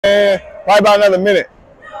man. Probably about another minute.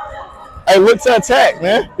 Hey, look to attack,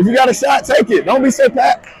 man. If you got a shot, take it. Don't be so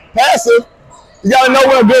passive. You got to know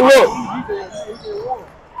when a good look.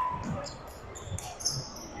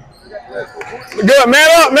 Good, man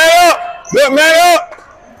up, man up. Good, man up.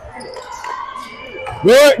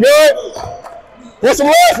 Good, good. Put some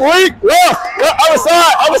left, Reek. Left, other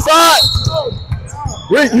side, other side.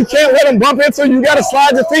 Reek, you can't let them bump into you. You got to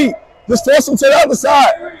slide your feet. Just force them to the other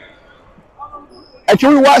side. Hey,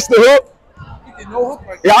 can we watch the hook?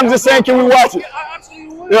 Yeah, I'm just saying, can we watch it?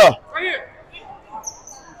 Yeah.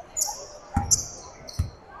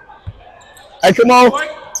 Hey, come on.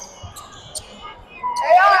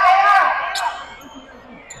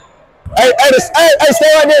 Hey,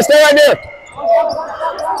 stay right there, stay right there.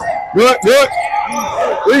 Good, good.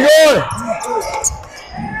 Where you going?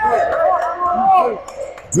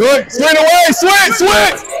 Good. Swing away, switch.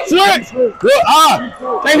 Good.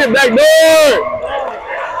 Change it back door.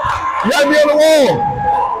 You gotta be on the wall.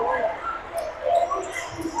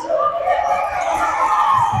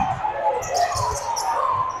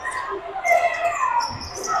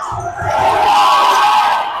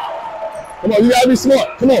 Come on, you gotta be smart.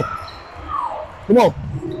 Come on. Come on.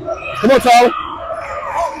 Come on, Tyler.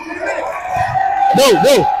 Go.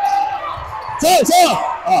 Time.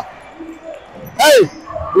 Hey,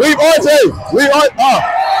 leave RJ. Leave RJ.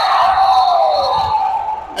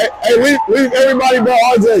 Hey, leave everybody but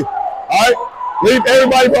RJ. All right? Leave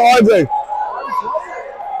everybody but RJ.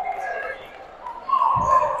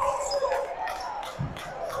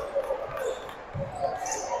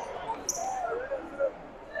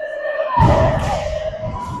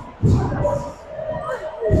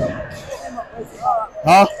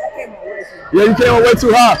 Huh? Yeah, you came way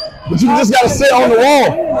too high. But you just got to sit on the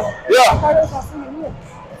wall. Yeah.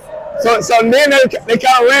 So then they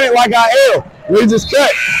kind of ran it like I L. We just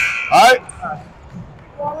cut. All right?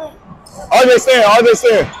 RJ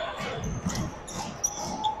stand.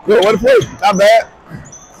 Good, what a play. Not bad.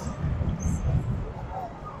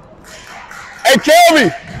 Hey, Kelby.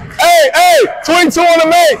 Hey, 22 on the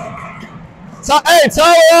make. Hey,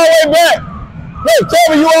 Tyler all the way back. Hey,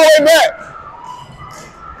 Kelby, you all the way back.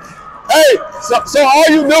 Hey, so all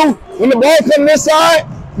you do when the ball comes this side,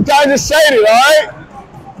 you kind of just shade it, all right?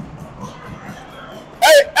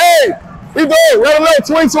 Hey, we good. Let him know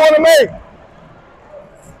 22 on the make.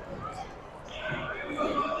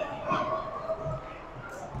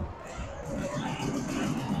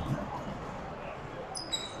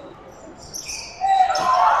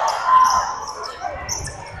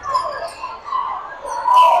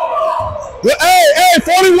 Hey,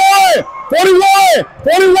 41!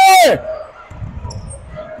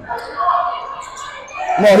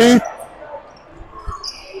 Come on, Heath.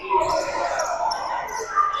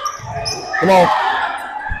 Come on.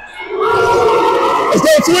 Let's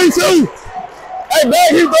go, 22. Hey, back,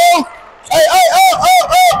 Heathrow. Hey, up.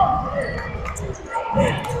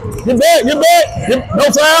 Get back. No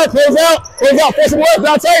time. Close out. Force some left,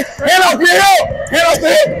 Donte. Hand off your hip.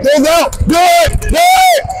 Close out. Good.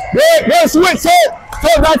 Switch,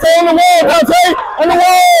 Donte on the wall, on the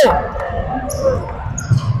wall.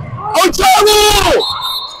 Oh, trouble!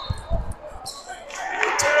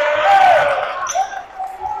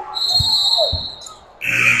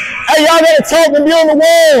 Hey, y'all gotta talk and be on the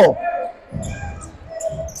wall.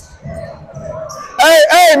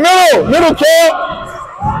 Hey, middle camp.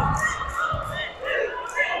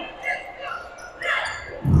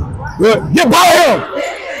 Good. Get by him.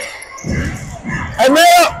 Hey, man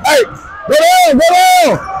up. Hey, go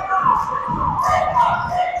down.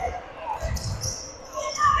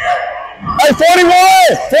 Hey,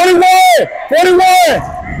 41.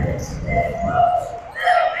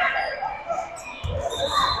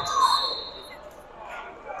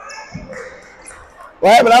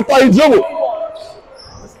 What happened? I thought he dribbled.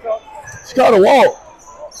 She caught a walk.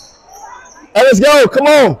 Hey, let's go. Come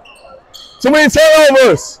on. Too many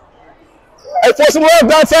turnovers. Hey, force him left,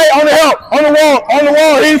 Donte. On the help. On the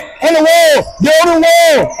wall, Heath. On the wall. Get on the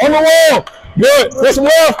wall. Good. Force him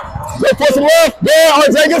left. Good. Force him left. Good.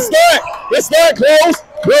 RJ, get stuck. Close.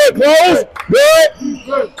 Good. Close. Good.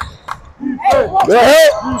 Good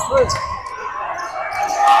help.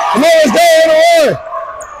 Come on, let's go. On the one.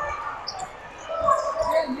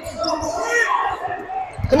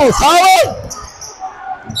 Come on, Tyler.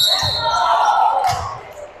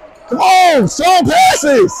 Come on, strong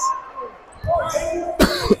passes.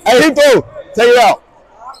 Hey, Heathrow, take it out.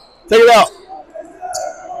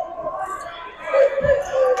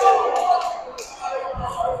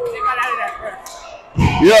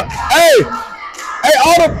 Yeah. Hey,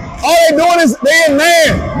 all they doing is they in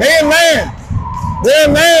man.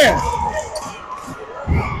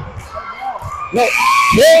 No,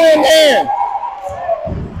 man.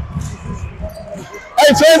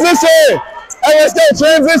 Hey, transition. Hey, let's go,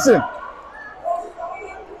 transition.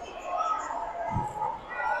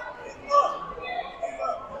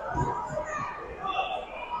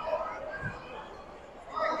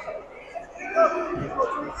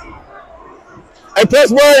 Hey,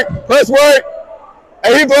 press work, press work.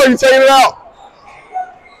 Hey, Heathrow, you taking it out.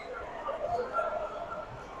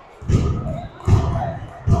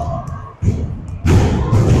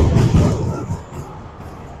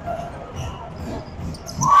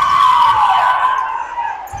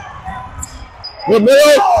 Good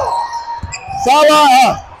middle.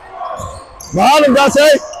 Sideline. Behind him, Donte.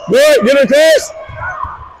 Good, get it across.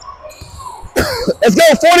 Let's go,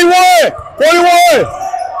 41. 41.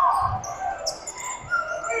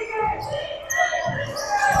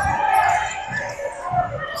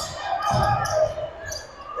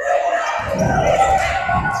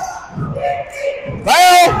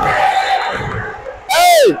 Foul!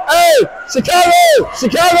 Hey! Chicago!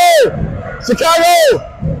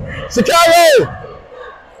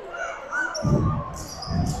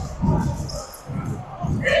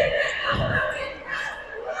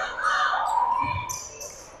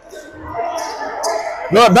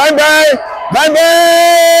 Good, bang!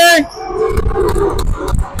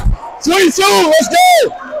 22, let's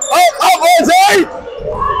go! Up, RJ!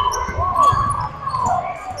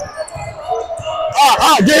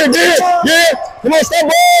 Get it. Come on, stop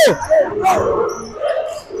ball.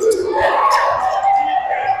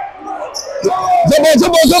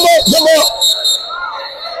 Jump ball.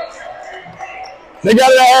 They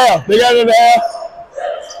got it in the air.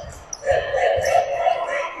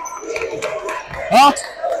 Huh?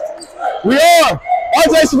 We are.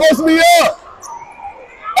 RJ's supposed to be up.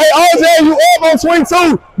 Hey, RJ, you up on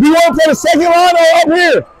 22. Do you want to play the second line or up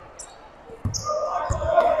here?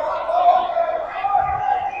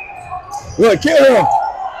 Look, kill him.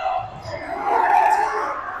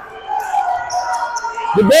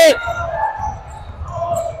 The back.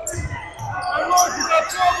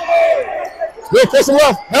 Good, push him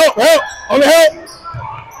left. Help. On the help.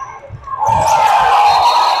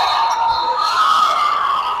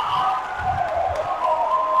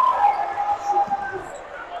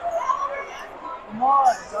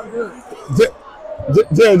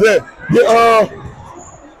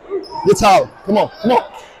 Get Tyler. Come on. Come on.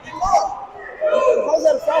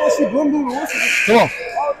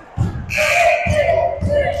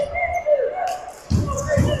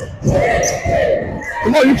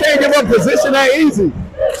 Come on, you can't give up position that easy.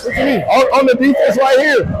 What you mean? On the defense right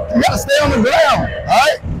here. You got to stay on the ground. All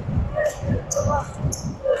right?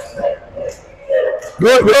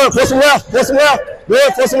 Good. Push him left. Good.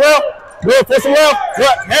 Push him left. Good.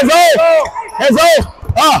 Hands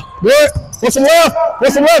off. Good. Push him left.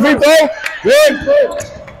 Heathrow. Good.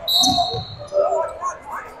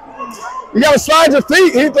 You got to slide your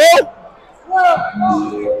feet, Heathrow.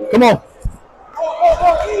 Come on.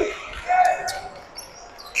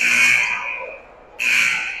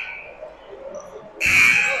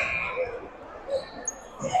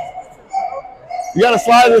 You got to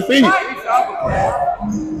slide your feet.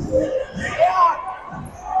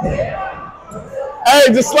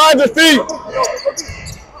 Hey, just slide your feet.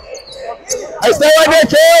 Hey, stay right there,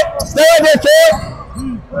 Kel.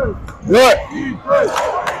 Good.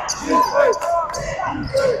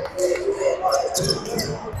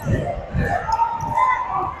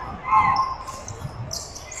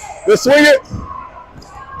 Just swing it.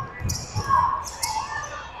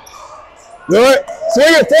 Good. Swing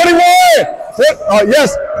it. 41. Oh,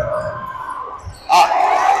 yes.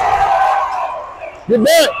 Get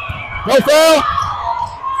back. No foul.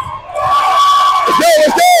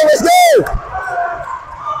 Let's go.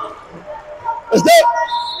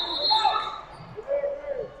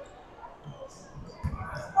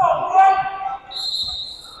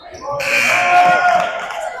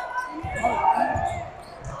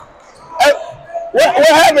 Hey, what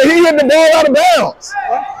happened? He hit the ball out of bounds.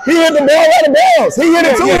 He hit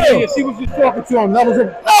it to him. She was just talking to him. That was it.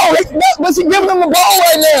 No, but she giving him the ball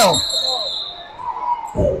right now.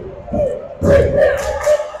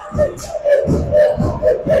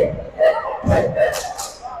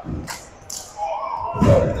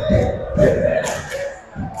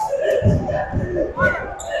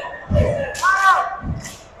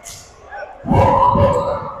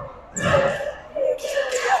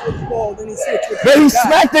 But he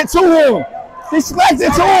smacked it to him. He smacked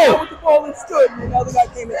it to him. The ball and stood, and the other guy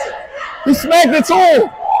came into it. He smacked it to him.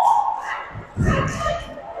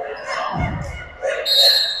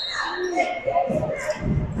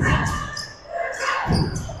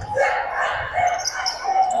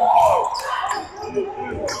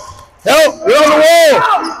 Help. You're on the wall.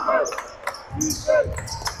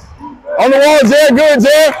 On the wall, Jaire. Good,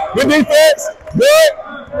 Jaire. Good defense. Good.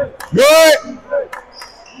 Good.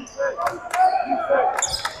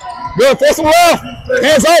 Good. Force him left.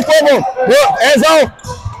 Hands off of him. Good. Hands off.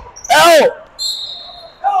 Out.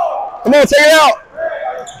 Come on, take it out.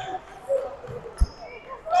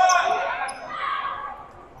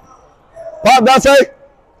 Pop, Donte.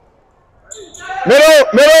 Middle,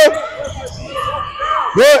 middle.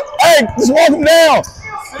 Good. Hey, just walk him down.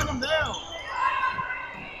 Send him down.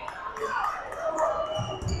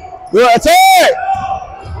 Good. Attack.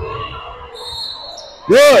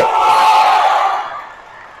 Good.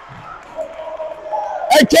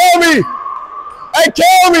 Hey, Kelby. Hey,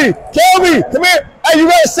 Kelby. Kelby, come here. Hey, you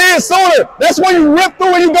gotta see it sooner. That's when you rip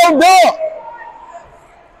through and you go dunk.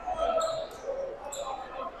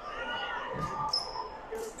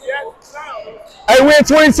 Hey, we're in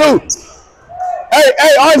 22. Hey,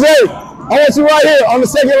 RJ, I want you right here on the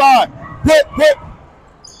second line. Put.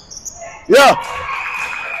 Yeah.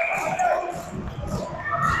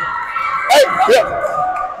 Hey, yeah.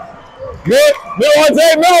 Good. Middle,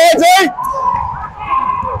 RJ.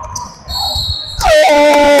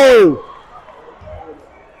 Oh!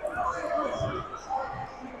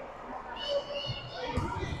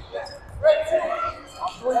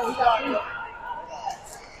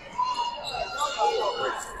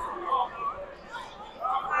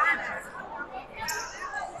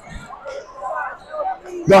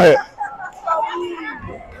 Go ahead.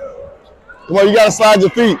 Come on, you gotta slide your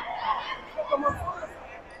feet.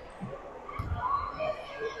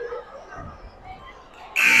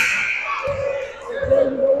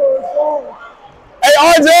 Hey,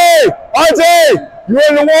 RJ, you're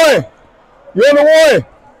in the one.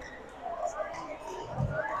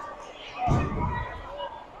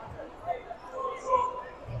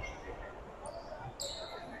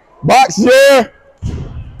 Box, yeah.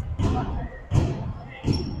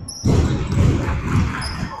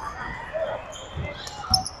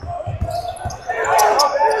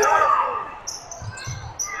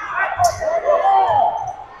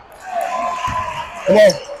 Come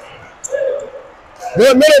on.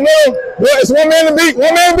 Good, middle. Good, it's one man to beat. Go.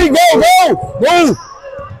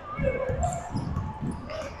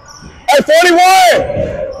 Hey, 41.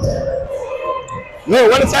 No,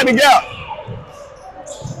 run inside the gap.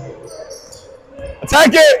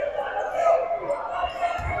 Attack it.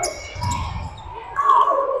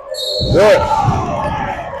 Good.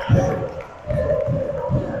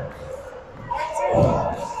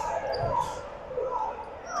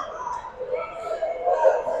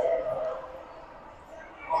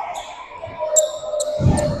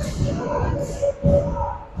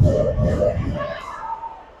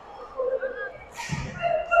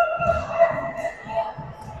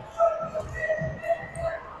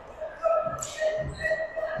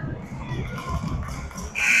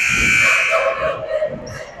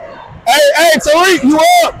 Hey, Tariq, you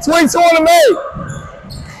up? 22 on the mate.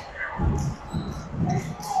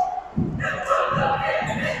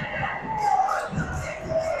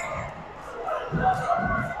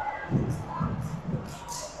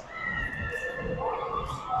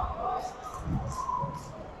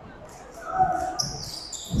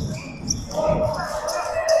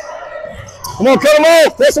 Come on, cut him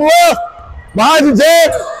off. Press him left. Behind you,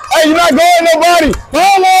 Jared. Hey, you're not going nobody.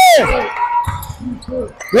 Come on.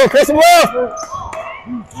 Go, press him left.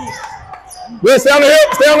 Good, stay on the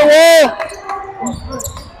hip, stay on the wall.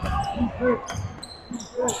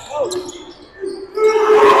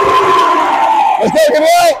 Let's go, get it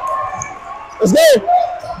out. Let's go.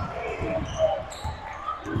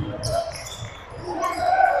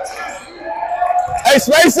 Hey,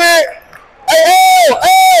 space it. Hey, L.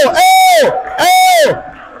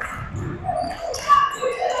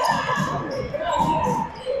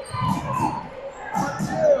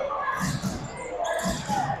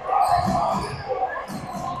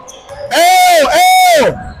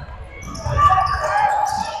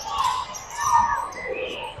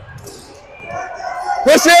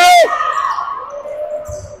 Push it.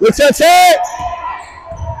 With your tag.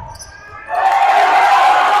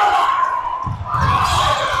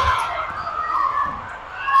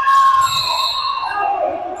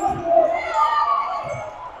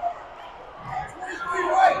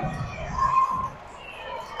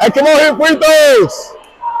 Hey, come on, hit free throws.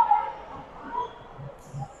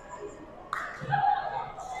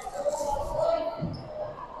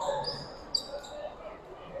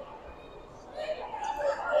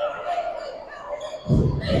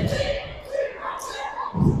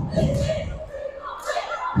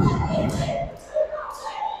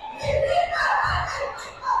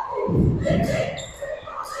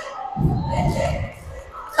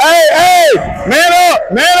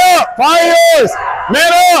 Man up. Find yours.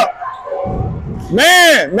 Man up.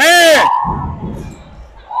 Man.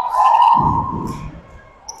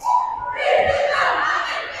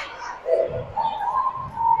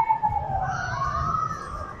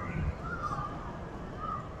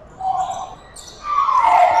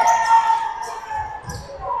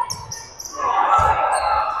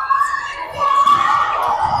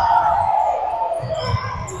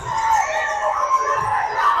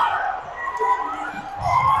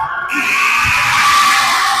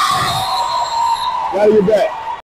 Gotta get back.